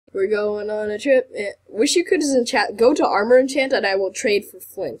We're going on a trip. Wish you could enchant. Go to armor enchant and I will trade for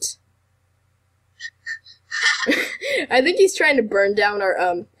flint. I think he's trying to burn down our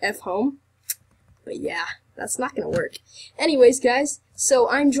F home. But yeah, that's not gonna work. Anyways, guys, so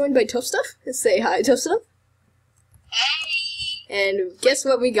I'm joined by Tough Stuff. Let's say hi, Tough Stuff. Hey! And guess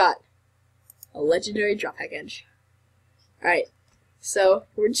what we got? A legendary drop package. Alright, so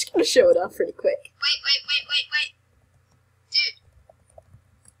we're just gonna show it off pretty quick. Wait. Dude.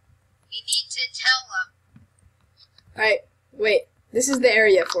 You need to tell them. Alright, wait. This is the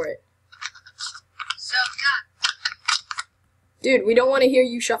area for it. So, God. Dude, we don't want to hear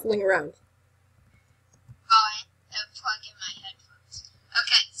you shuffling around. Oh, I'm plugging my headphones.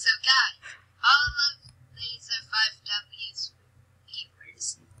 Okay, so guys, all of Laser 5W's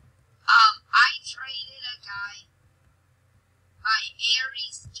viewers, I traded a guy my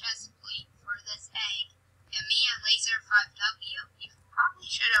Ares chest plate for this egg, and me and Laser 5W, you probably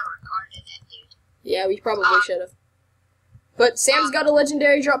should have recorded it, dude. Yeah, we probably should have. But Sam's got a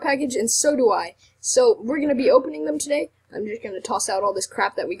legendary drop package, and so do I. So we're going to be opening them today. I'm just going to toss out all this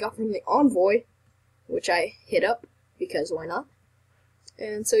crap that we got from the Envoy, which I hit up, because why not?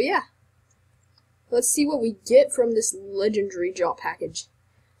 And so, yeah. Let's see what we get from this legendary drop package.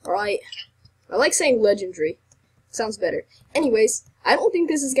 Alright. I like saying legendary. Sounds better. Anyways, I don't think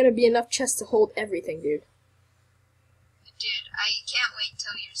this is going to be enough chests to hold everything, dude. Dude, I can't wait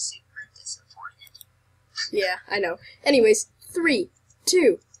till you're super disappointed. Yeah, I know. Anyways, 3,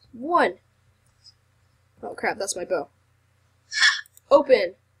 2, 1. Oh crap, that's my bow.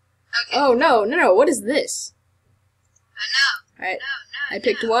 Open. Okay. Oh no, what is this? No. Alright, No. I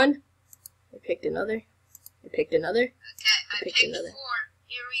picked one. I picked another. I picked another. Okay, I picked another. 4.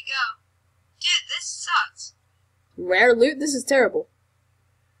 Here we go. Dude, this sucks. Rare loot? This is terrible.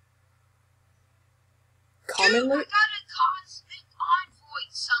 Common Dude, I loot? got a Cosmic Envoy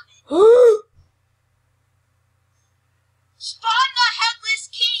summon. Spawn the Headless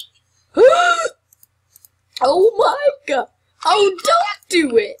King. Oh my god! Oh, don't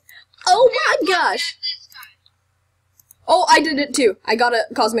do it! Oh my gosh! This guy. Oh, I did it too. I got a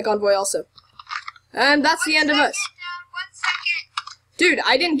Cosmic Envoy also. And that's the end of us. Dad, 1 second. Dude,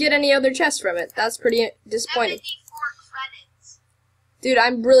 I didn't get any other chests from it. That's pretty disappointing. 74 credits. Dude,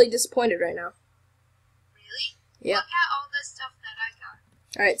 I'm really disappointed right now. Really? Yeah. Look at all the stuff that I got.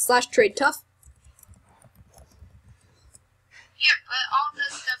 Alright, slash trade tough. Here, put all the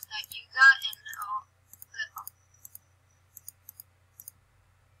stuff that you got and all.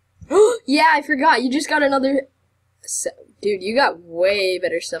 Yeah, I forgot. You just got another... Dude, you got way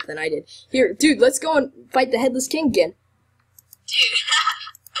better stuff than I did. Here, dude, let's go and fight the Headless King again. Dude.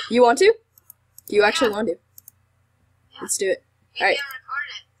 You want to? Do you actually want to? Let's do it. You Alright. can record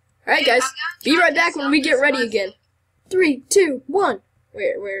it. Alright, Dude, guys. I'm gonna Be try right to back when sell we get this ready one again. thing. 3, 2, 1.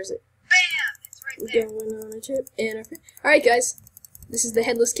 Where is it? Bam! It's right We're there. going on a trip in our... Alright, guys. This is the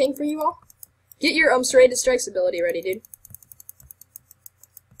Headless King for you all. Get your serrated strikes ability ready, dude.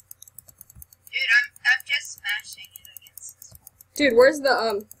 Dude, I'm just smashing it against this wall. Dude, where's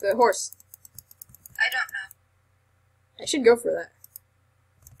the horse? I don't know. I should go for that.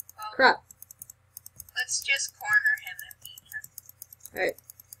 Well, Crap. let's just corner him and beat him. Alright.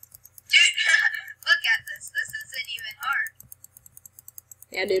 Dude, look at this. This isn't even hard.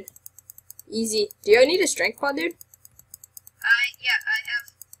 Yeah, dude. Easy. Do you need a strength pod, dude? Yeah, I have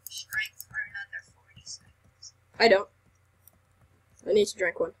strength for another 40 seconds. I don't. I need to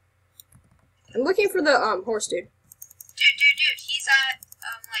drink one. I'm looking for the horse, dude. Dude, he's at,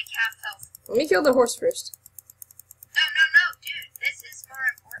 like, half health. Let me kill the horse first. No, dude, this is more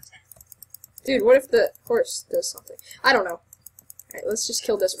important. Dude, what if the horse does something? I don't know. Alright, let's just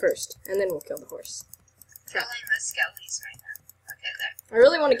kill this first, and then we'll kill the horse. Killing the skellies right now. Okay, there. I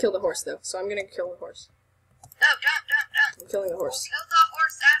really want to kill the horse, though, so I'm gonna kill the horse. No, don't. I'm killing the We'll horse. kill the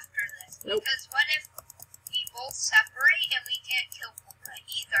horse after this. Nope. Because what if we both separate and we can't kill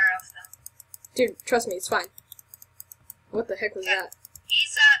either of them? Dude, trust me, it's fine. What the heck was Okay. that?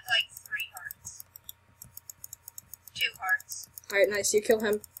 He's at, like, 3 hearts. 2 hearts. Alright, nice. You kill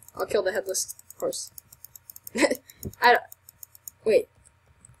him. I'll kill the headless horse. I don't... Wait.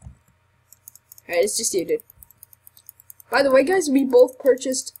 Alright, it's just you, dude. By the way, guys, we both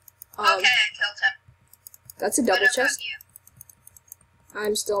purchased... Okay, I killed him. That's a double What about chest. you?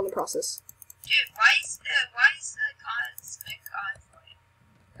 I'm still in the process. Dude, why is the Cosmic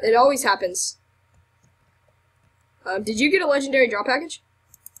Envoy? It always happens. Did you get a legendary drop package?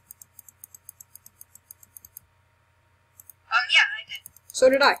 Yeah, I did. So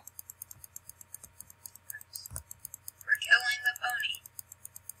did I. For killing the pony.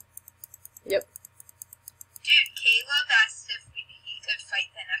 Yep. Dude, Caleb asked if he could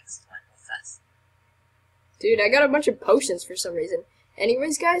fight the next Dude, I got a bunch of potions for some reason.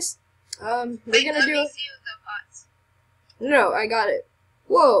 Anyways, guys, we're Wait, gonna let do me it. see the pots. No, I got it.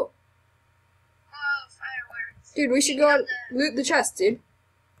 Whoa, Oh, fireworks. dude, we should go and loot the chest, dude.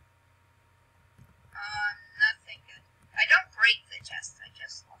 Nothing good. I don't break the chest, I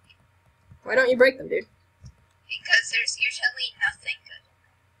just lock it. Why don't you break them, dude? Because there's usually nothing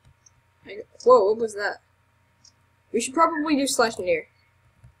good. Whoa, what was that? We should probably do slash near.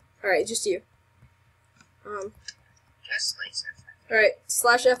 Alright, just you. Just laser. Alright,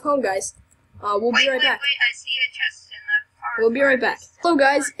 slash F home, guys. We'll be right back. Wait, I see a chest in the far We'll be right back. Hello,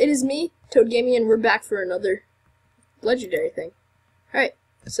 guys. It is me, Toad Gaming, and we're back for another legendary thing. Alright,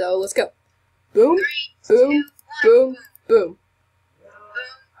 so let's go. Boom, 3, boom, 2, 1, boom, boom.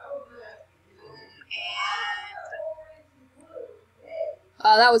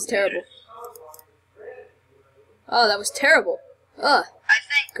 Oh, that was terrible. Oh, that was terrible. Ugh, I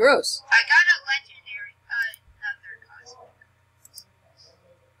think gross. I got a legendary, another cosmic.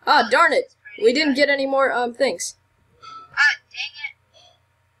 Ah, darn it. We didn't get any more, things. Ah, dang it.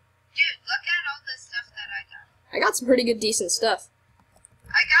 Dude, look at all the stuff that I got. I got some pretty good, decent stuff.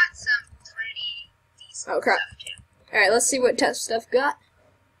 I got some pretty decent Oh, crap. stuff, too. Alright, let's see what test stuff got.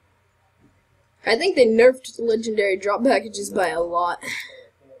 I think they nerfed the legendary drop packages by a lot.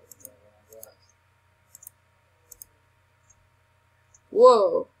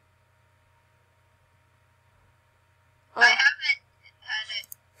 Whoa. I haven't had it.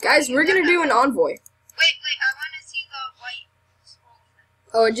 Guys, we're gonna do an envoy. Wait, I want to see the white scroll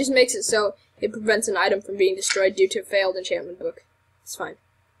thing. Oh, it just makes it so it prevents an item from being destroyed due to a failed enchantment book. It's fine.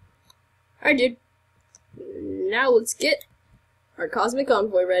 Alright, dude. Now let's get our Cosmic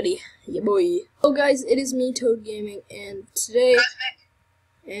Envoy ready. Yeah, boy. Hello, guys. It is me, Toad Gaming, and today... Cosmic.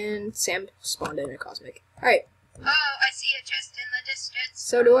 And Sam spawned in a Cosmic. Alright. Oh, I see a chest in the distance.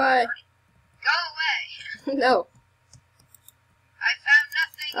 So do I. Go away. No. I found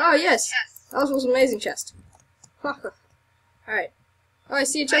nothing. Oh, in this yes. chest. That was an amazing chest. Alright. Oh, I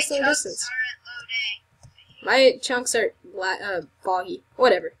see a chest My in the chunks distance. aren't loading. My chunks are foggy.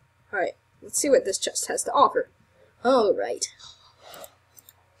 Whatever. Alright. Let's see what this chest has to offer. Alright.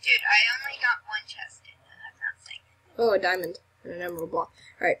 Dude, I only got one chest in nothing. Oh, a diamond and an emerald block.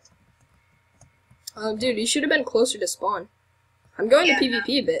 Alright. Dude, you should have been closer to spawn. I'm going to PvP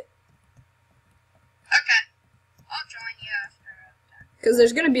a bit. Okay. I'll join you after I'm done. Because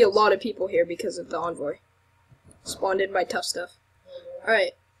there's going to be a lot of people here because of the envoy. Spawned in by tough stuff.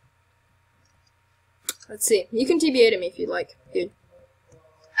 Alright. Let's see. You can TBA to me if you'd like, dude.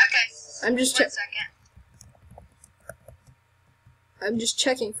 Okay. I'm just One second. I'm just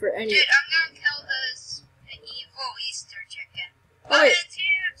checking for any... Dude, I'm gonna kill the evil Easter chicken. Oh, wait. It's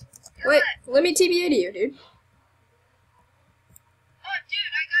here. Kill Wait, it. let me TBA to you, dude. Oh,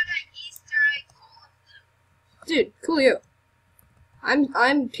 dude, I got an Easter egg full of loot. Dude, coolio. I'm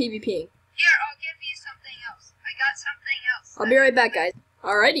PvPing. Here, I'll give you something else. I got something else. I'll be right back, guys.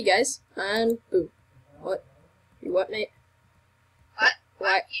 Alrighty, guys. And boom. What? You what, mate? What?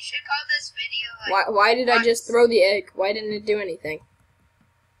 Why? You should call this video like... Why did I just throw the egg? Why didn't it do anything?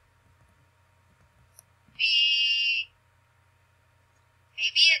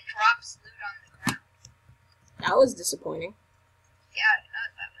 Maybe it drops loot on the ground. That was disappointing. Yeah, I know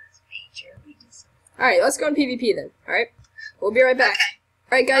that was majorly disappointing. Alright, let's go on PvP then. Alright? We'll be right back. Okay.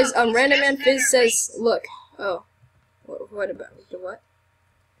 Alright, guys, Oh, Random just Man better Fizz says, race. look. Oh. What about the what?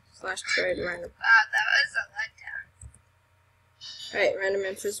 Slash trade random. That was a letdown. Alright, Random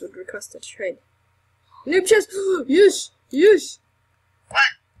Man Fizz would request a trade. Noob chest! Yes! Yes! What?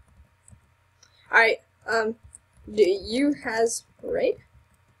 Alright, do you has right?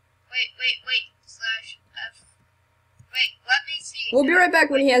 Wait. Slash F. Wait, let me see. We'll be right back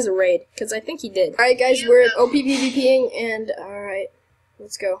when he has a raid, because I think he did. Alright guys, we're at OP PvPing, and alright,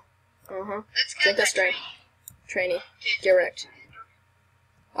 let's go. Let's Drink get us strength. Trainee. Dude, Get wrecked.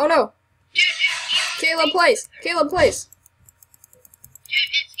 Oh no! Dude, Caleb plays! Caleb plays! Dude,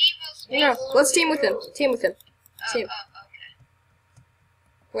 it's evil space. No, let's team with him. Team with him. Team. Okay.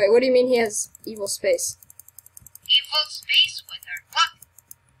 Wait, what do you mean he has evil space? Evil space wither. Look.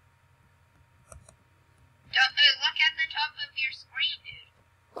 Look at the top of your screen, dude.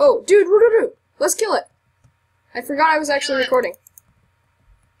 Oh, dude, let's kill it! I forgot I was actually recording.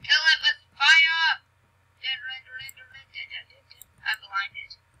 Kill it with fire. I'm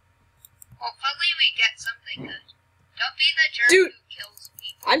blinded. Hopefully we get something good. Don't be the jerk Dude. who kills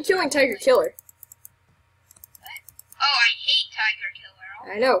people. I'm killing Tiger Killer. Oh, I hate Tiger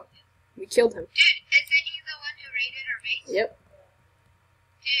Killer. I know. We killed him. Dude, isn't he the one who raided our base? Yep.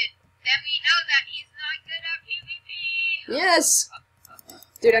 Dude, then we know that he's not good at PvP. Yes!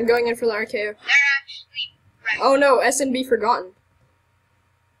 Dude, I'm going in for the RKO. They're actually right. Oh no, SNB forgotten.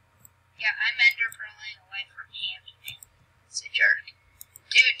 Yeah, I'm ender pearling away from Hammy Man. It's a jerk.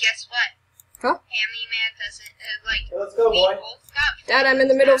 Dude, guess what? Huh? Hammy Man doesn't, like, Let's go, we boy. both got Dad, I'm in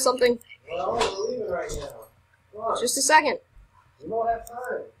the middle of something. Well, we're leaving right now. Come on. Just a second. We don't have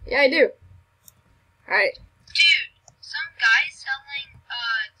time. Yeah, I do. Alright. Dude, some guy selling,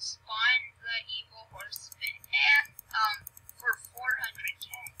 Spawn the Evil Horseman, for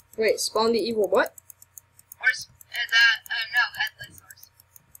 400k. Wait, spawn the evil what? No, Headless Horseman.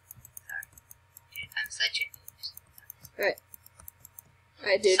 Sorry. Dude, I'm such a noob.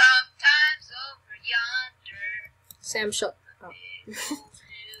 Alright, dude. Sometimes over yonder. Sam, shut up.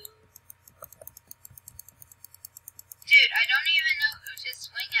 Dude, I don't even know who to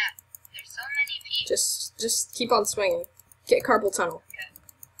swing at. There's so many people. Just keep on swinging. Get carpal tunnel.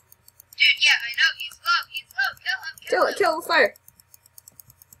 Dude, yeah, I know. He's low. He's low. Kill him. Kill it, kill the fire.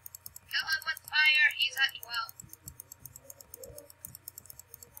 Kill him with fire. He's at 12.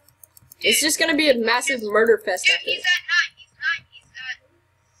 It's just gonna be a massive murder fest Dude, after he's this. at 9. He's 9. He's at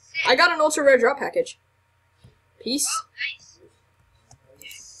 6. I got an ultra rare drop package. Peace. Oh, nice.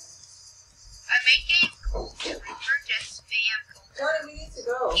 I'm making cold reaper just spam cold. Johnny, we need to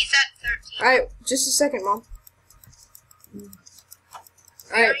go. He's at 13. Alright, just a second, Mom. Where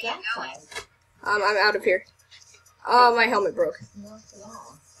are Alright, you going? I'm out of here. Oh, my helmet broke.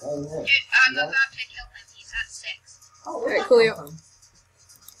 Oh, Dude, man. I'm about to kill him. He's at 6. Oh, Alright, Coolio.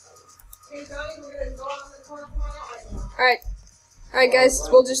 Hey, Johnny, we're going to go on the corner right now. Alright. Alright, guys,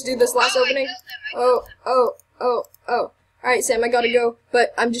 we'll just do this last Oh, opening. I killed him. Alright, Sam, I gotta go,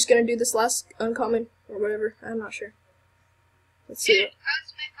 but I'm just gonna do this last uncommon, or whatever. I'm not sure. Let's see. Dude,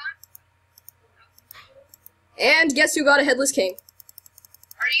 Cosmicpvp. And guess who got a headless king?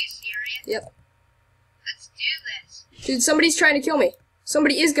 Are you serious? Yep. Let's do this. Dude, somebody's trying to kill me.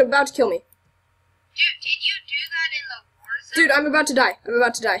 Somebody is about to kill me. Dude, did you do that in the war zone? Dude, I'm about to die. I'm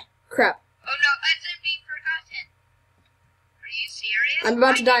about to die. Crap. Oh no, SMB forgotten. Are you serious? I'm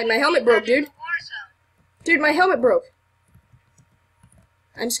about to die. My helmet broke, dude. Dude, my helmet broke.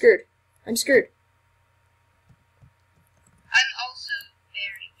 I'm screwed. I'm screwed. I'm also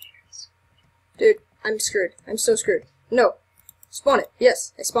very, very screwed. Dude, I'm screwed. I'm so screwed. No. Spawn it.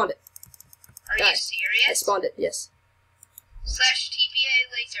 Yes, I spawned it. Are Die. you serious? I spawned it. Yes. Slash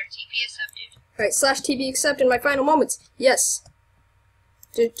TPA laser, TP sub dude. Alright, slash TB accept in my final moments. Yes.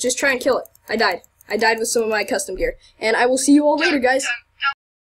 Just try and kill it. I died. I died with some of my custom gear. And I will see you all later, guys.